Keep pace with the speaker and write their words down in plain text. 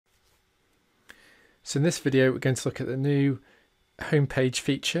So in this video, we're going to look at the new homepage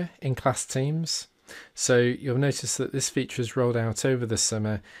feature in class teams. So you'll notice that this feature is rolled out over the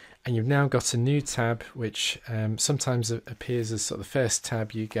summer, and you've now got a new tab which sometimes appears as sort of the first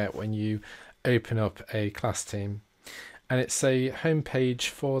tab you get when you open up a class team. And it's a homepage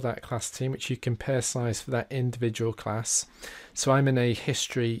for that class team which you can personalize for that individual class. So I'm in a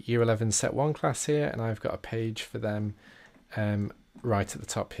History Year 11 Set 1 class here, and I've got a page for them right at the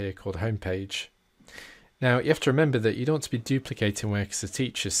top here called Homepage. Now you have to remember that you don't want to be duplicating work as a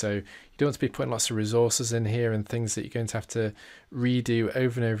teacher, so you don't want to be putting lots of resources in here and things that you're going to have to redo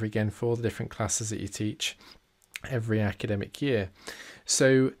over and over again for all the different classes that you teach every academic year.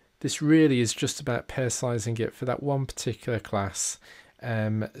 So this really is just about personalizing it for that one particular class.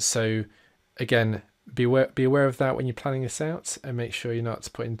 So again, be aware of that when you're planning this out, and make sure you're not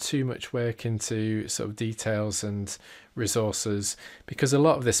putting too much work into sort of details and resources, because a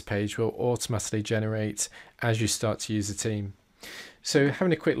lot of this page will automatically generate as you start to use the team. So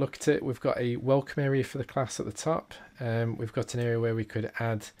having a quick look at it, we've got a welcome area for the class at the top. We've got an area where we could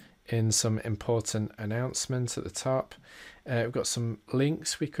add in some important announcements at the top. We've got some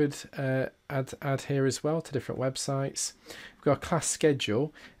links we could add here as well to different websites. We've got a class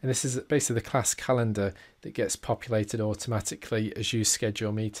schedule, and this is basically the class calendar that gets populated automatically as you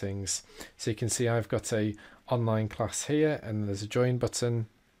schedule meetings. So you can see I've got a online class here, and there's a join button,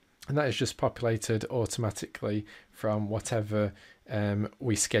 and that is just populated automatically from whatever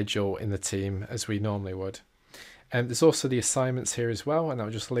we schedule in the team as we normally would. There's also the assignments here as well, and I'll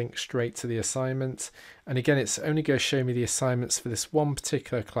just link straight to the assignment. And again, it's only going to show me the assignments for this one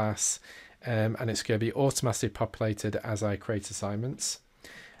particular class, and it's going to be automatically populated as I create assignments.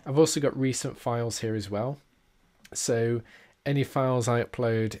 I've also got recent files here as well. So any files I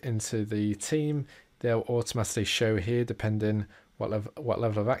upload into the team, they'll automatically show here depending what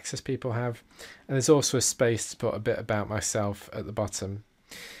level of access people have. And there's also a space to put a bit about myself at the bottom.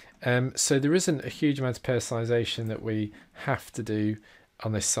 So there isn't a huge amount of personalization that we have to do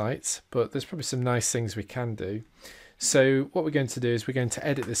on this site, but there's probably some nice things we can do. So what we're going to do is we're going to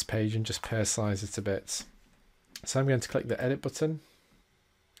edit this page and just personalize it a bit. So I'm going to click the edit button.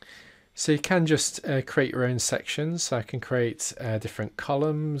 So you can just create your own sections. So I can create different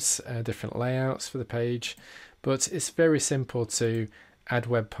columns, different layouts for the page, but it's very simple to add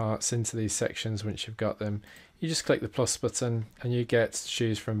web parts into these sections once you've got them. You just click the plus button and you get to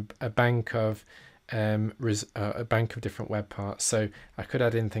choose from a bank of different web parts. So I could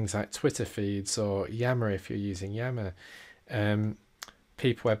add in things like Twitter feeds or Yammer if you're using Yammer,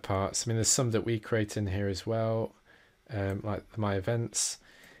 people web parts. I mean, there's some that we create in here as well, like my events.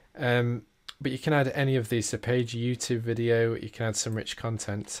 But you can add any of these to page, YouTube video. You can add some rich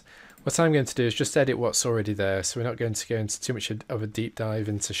content. What I'm going to do is just edit what's already there. So we're not going to go into too much of a deep dive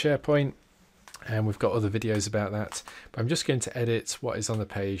into SharePoint. And we've got other videos about that, but I'm just going to edit what is on the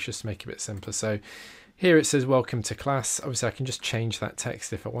page just to make it a bit simpler. So here it says welcome to class. Obviously I can just change that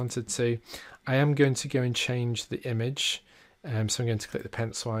text if I wanted to. I am going to go and change the image, so I'm going to click the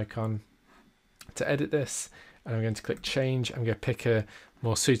pencil icon to edit this, and I'm going to click change. I'm going to pick a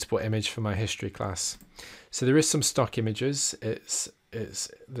more suitable image for my history class. So there is some stock images.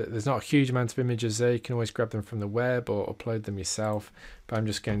 There's not a huge amount of images there. You can always grab them from the web or upload them yourself, but I'm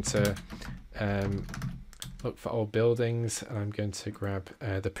just going to look for old buildings, and I'm going to grab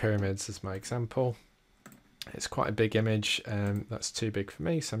the pyramids as my example. It's quite a big image, that's too big for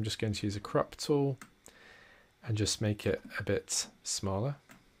me, so I'm just going to use a crop tool and just make it a bit smaller.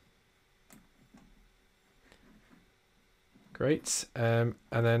 Great, and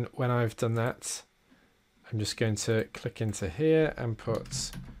then when I've done that, I'm just going to click into here and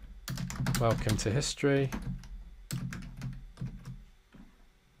put welcome to history.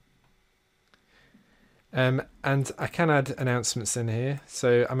 And I can add announcements in here.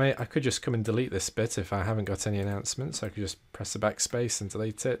 So I could just come and delete this bit if I haven't got any announcements. I could just press the backspace and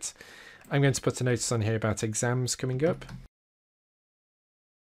delete it. I'm going to put a notice on here about exams coming up.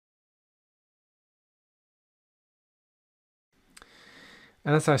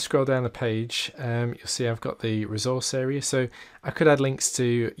 And as I scroll down the page, you'll see I've got the resource area. So I could add links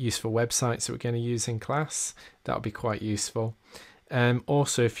to useful websites that we're going to use in class. That would be quite useful.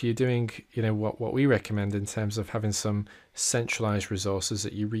 Also, if you're doing, what we recommend in terms of having some centralized resources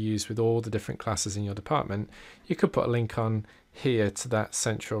that you reuse with all the different classes in your department, you could put a link on here to that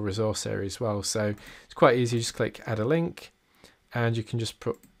central resource area as well. So it's quite easy. You just click add a link, and you can just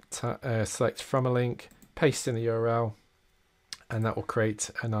put select from a link, paste in the URL, and that will create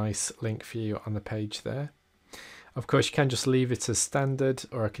a nice link for you on the page there. Of course, you can just leave it as standard,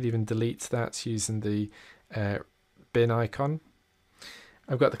 or I could even delete that using the bin icon.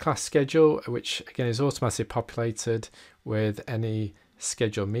 I've got the class schedule, which again is automatically populated with any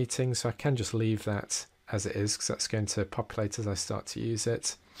scheduled meetings, so I can just leave that as it is because that's going to populate as I start to use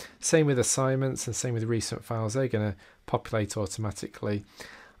it. Same with assignments and same with recent files, they're going to populate automatically.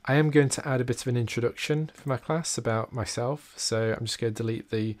 I am going to add a bit of an introduction for my class about myself, so I'm just going to delete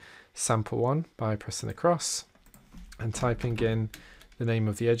the sample one by pressing the cross and typing in the name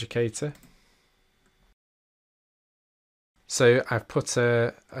of the educator. So I've put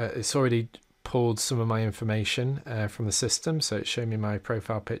it's already pulled some of my information from the system, so it's showing me my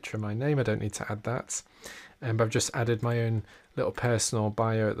profile picture and my name. I don't need to add that, but I've just added my own little personal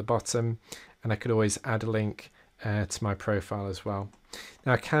bio at the bottom, and I could always add a link to my profile as well.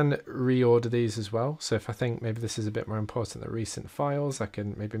 Now I can reorder these as well, so if I think maybe this is a bit more important than recent files, I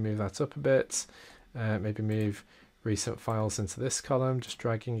can maybe move that up a bit, maybe move recent files into this column, just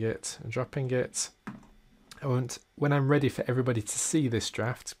dragging it and dropping it. When I'm ready for everybody to see this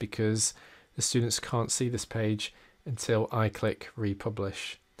draft, because the students can't see this page until I click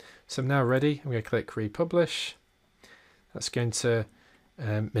republish. So I'm now ready. I'm going to click republish. That's going to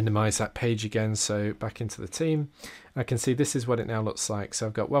minimize that page again, so back into the team. I can see this is what it now looks like. So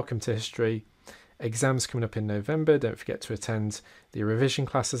I've got welcome to history, exams coming up in November, don't forget to attend the revision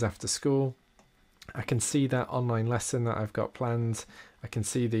classes after school. I can see that online lesson that I've got planned. I can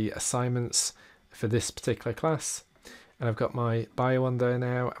see the assignments for this particular class, and I've got my bio on there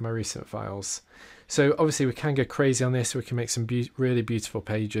now and my recent files. So obviously we can go crazy on this, we can make some really beautiful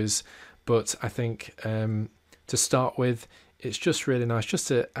pages, but I think to start with, it's just really nice just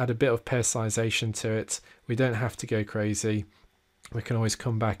to add a bit of personalization to it. We don't have to go crazy. We can always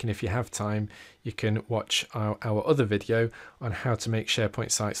come back, and if you have time, you can watch our other video on how to make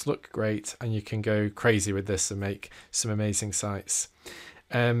SharePoint sites look great, and you can go crazy with this and make some amazing sites.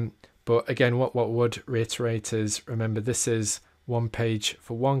 But again, what would reiterate is, remember, this is one page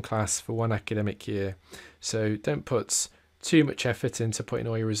for one class for one academic year. So don't put too much effort into putting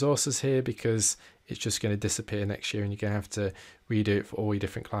all your resources here, because it's just going to disappear next year and you're going to have to redo it for all your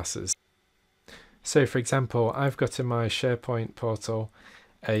different classes. So for example, I've got in my SharePoint portal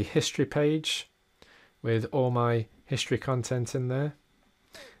a history page with all my history content in there.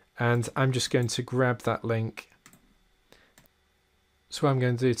 And I'm just going to grab that link. So what I'm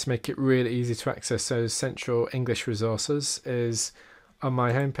going to do to make it really easy to access those central English resources is on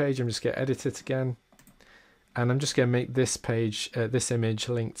my homepage, I'm just going to edit it again. And I'm just going to make this page, this image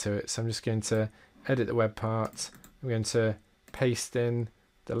link to it. So I'm just going to edit the web part. I'm going to paste in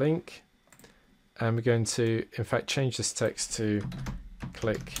the link. And we're going to, in fact, change this text to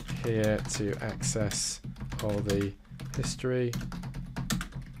click here to access all the history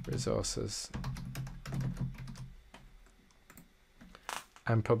resources.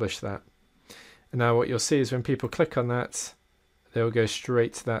 And publish that. And now what you'll see is when people click on that, they'll go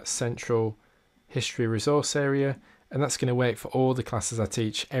straight to that central history resource area, and that's going to work for all the classes I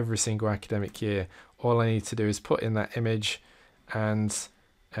teach every single academic year. All I need to do is put in that image and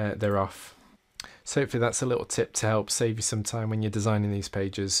they're off. So hopefully that's a little tip to help save you some time when you're designing these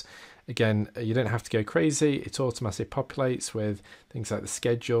pages. Again, you don't have to go crazy. It automatically populates with things like the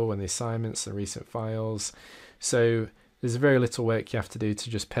schedule and the assignments and recent files. So there's very little work you have to do to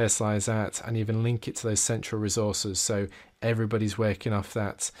just personalize that and even link it to those central resources, so everybody's working off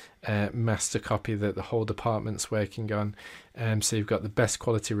that master copy that the whole department's working on. So you've got the best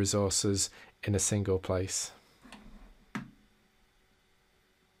quality resources in a single place.